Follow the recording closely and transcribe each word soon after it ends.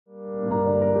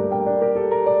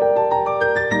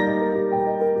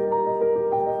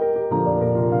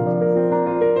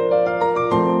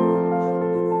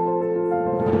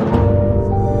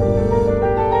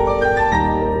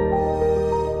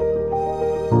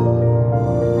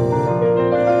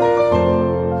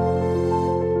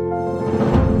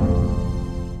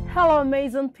Hello,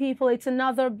 amazing people. It's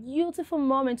another beautiful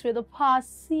moment where the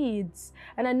past seeds,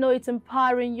 and I know it's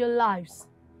empowering your lives.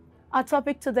 Our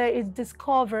topic today is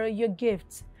discover your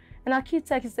gifts. And our key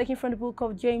text is taken from the book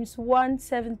of James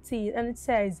 1:17, and it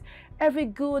says, "Every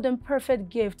good and perfect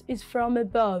gift is from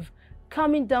above,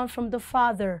 coming down from the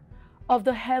Father of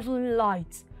the heavenly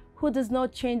light, who does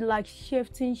not change like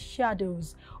shifting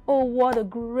shadows." Oh, what a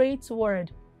great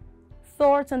word.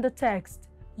 Thought on the text: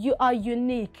 you are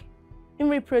unique,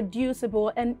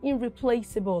 irreproducible, and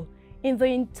irreplaceable in the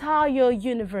entire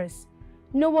universe.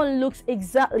 No one looks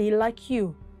exactly like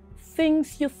you,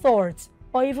 thinks your thoughts,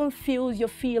 or even feels your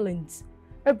feelings.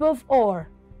 Above all,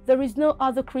 there is no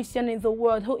other Christian in the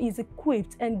world who is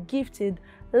equipped and gifted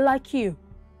like you.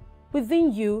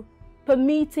 Within you,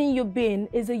 permeating your being,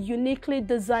 is a uniquely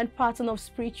designed pattern of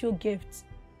spiritual gifts.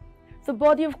 The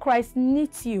body of Christ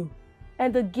needs you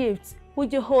and the gifts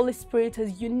which the Holy Spirit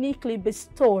has uniquely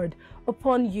bestowed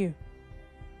upon you.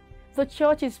 The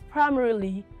church is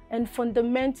primarily and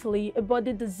fundamentally a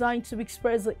body designed to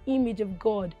express the image of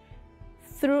God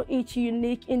through each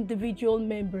unique individual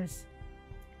members.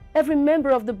 Every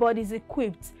member of the body is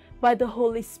equipped by the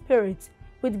Holy Spirit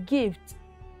with gifts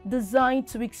designed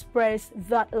to express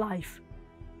that life.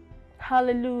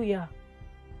 Hallelujah.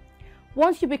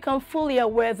 Once you become fully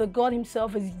aware that God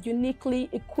Himself has uniquely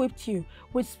equipped you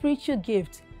with spiritual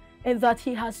gifts and that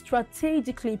He has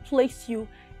strategically placed you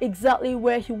exactly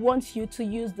where He wants you to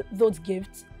use those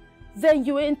gifts, then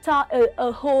you enter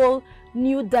a whole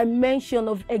new dimension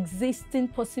of existing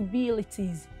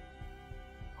possibilities.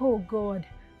 Oh God,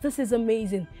 this is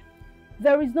amazing.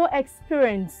 There is no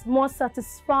experience more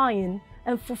satisfying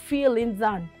and fulfilling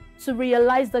than to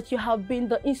realize that you have been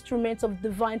the instrument of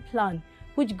divine plan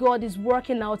which God is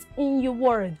working out in your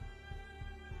world,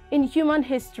 in human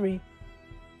history,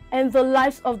 and the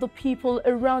lives of the people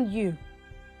around you.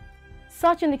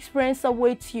 Such an experience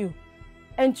awaits you,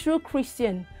 and true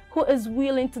Christian who is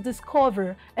willing to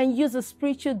discover and use the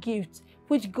spiritual gift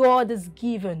which God has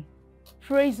given.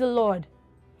 Praise the Lord.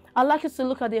 I'd like us to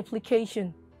look at the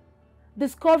application.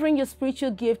 Discovering your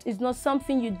spiritual gift is not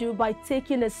something you do by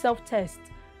taking a self-test,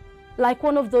 like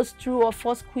one of those true or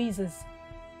false quizzes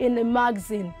in a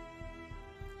magazine.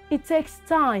 It takes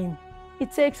time,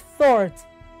 it takes thought,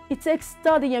 it takes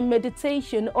study and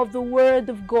meditation of the Word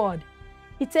of God.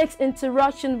 It takes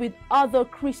interaction with other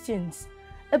Christians.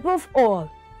 Above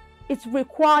all, it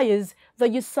requires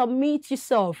that you submit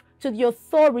yourself to the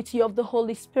authority of the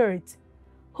Holy Spirit,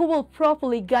 who will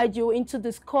properly guide you into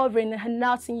discovering and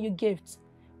enhancing your gifts.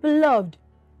 Beloved,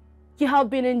 you have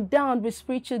been endowed with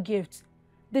spiritual gifts.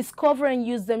 Discover and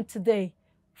use them today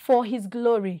for His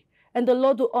glory, and the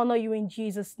Lord will honor you in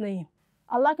Jesus' name.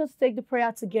 I'd like us to take the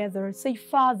prayer together. Say,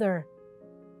 Father,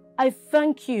 I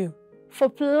thank you for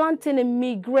planting in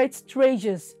me great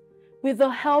treasures with the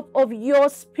help of your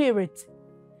Spirit.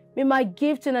 May my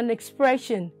gifting and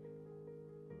expression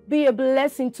be a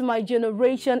blessing to my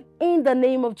generation in the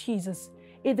name of Jesus.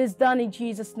 It is done in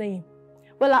Jesus' name.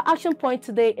 Well, our action point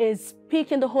today is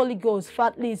speak in the Holy Ghost for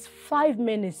at least 5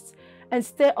 minutes and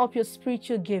stir up your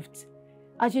spiritual gift.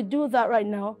 As you do that right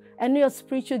now, I know your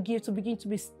spiritual gift will begin to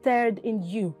be stirred in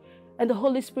you, and the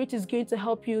Holy Spirit is going to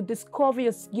help you discover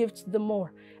your gift the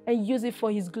more and use it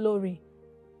for His glory.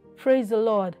 Praise the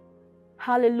Lord.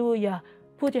 Hallelujah.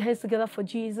 Put your hands together for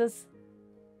Jesus.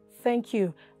 Thank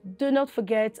you. Do not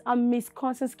forget, I'm Miss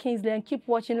Constance Kingsley, and keep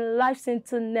watching Life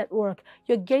Center Network,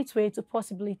 your gateway to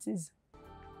possibilities.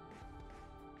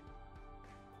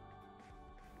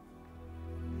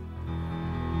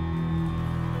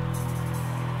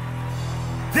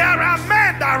 There are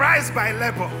men that rise by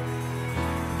labor.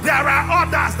 There are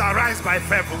others that rise by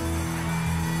favor.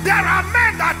 There are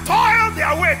men that toil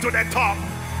their way to the top.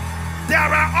 There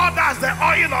are others the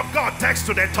oil of God takes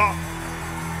to the top.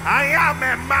 I am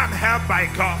a man held by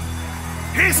God.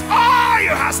 His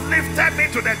oil has lifted me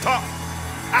to the top.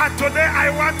 And today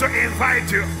I want to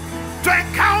invite you to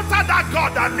encounter that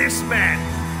God that lifts men,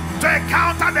 to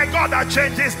encounter the God that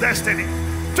changes destiny,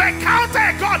 to encounter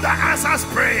a God that answers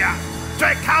prayer, to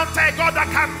encounter a God that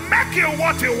can make you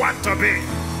what you want to be.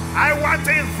 I want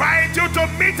to invite you to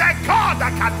meet a God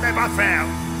that can never fail.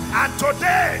 And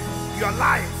today, your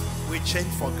life will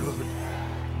change for good.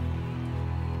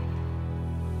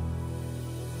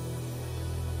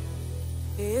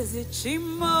 Is it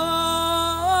Chimo?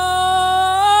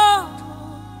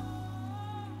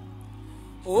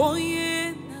 Oh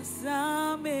yeah,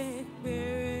 Nasame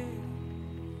Bere.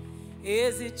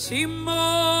 Is it Chimo?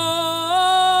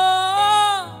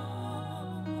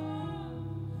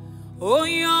 Oh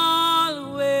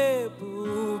Yahweh.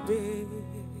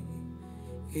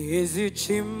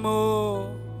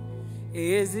 Chimo?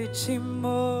 Is it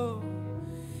Chimo?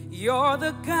 You're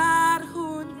the God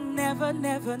who never,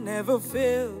 never, never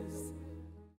fails.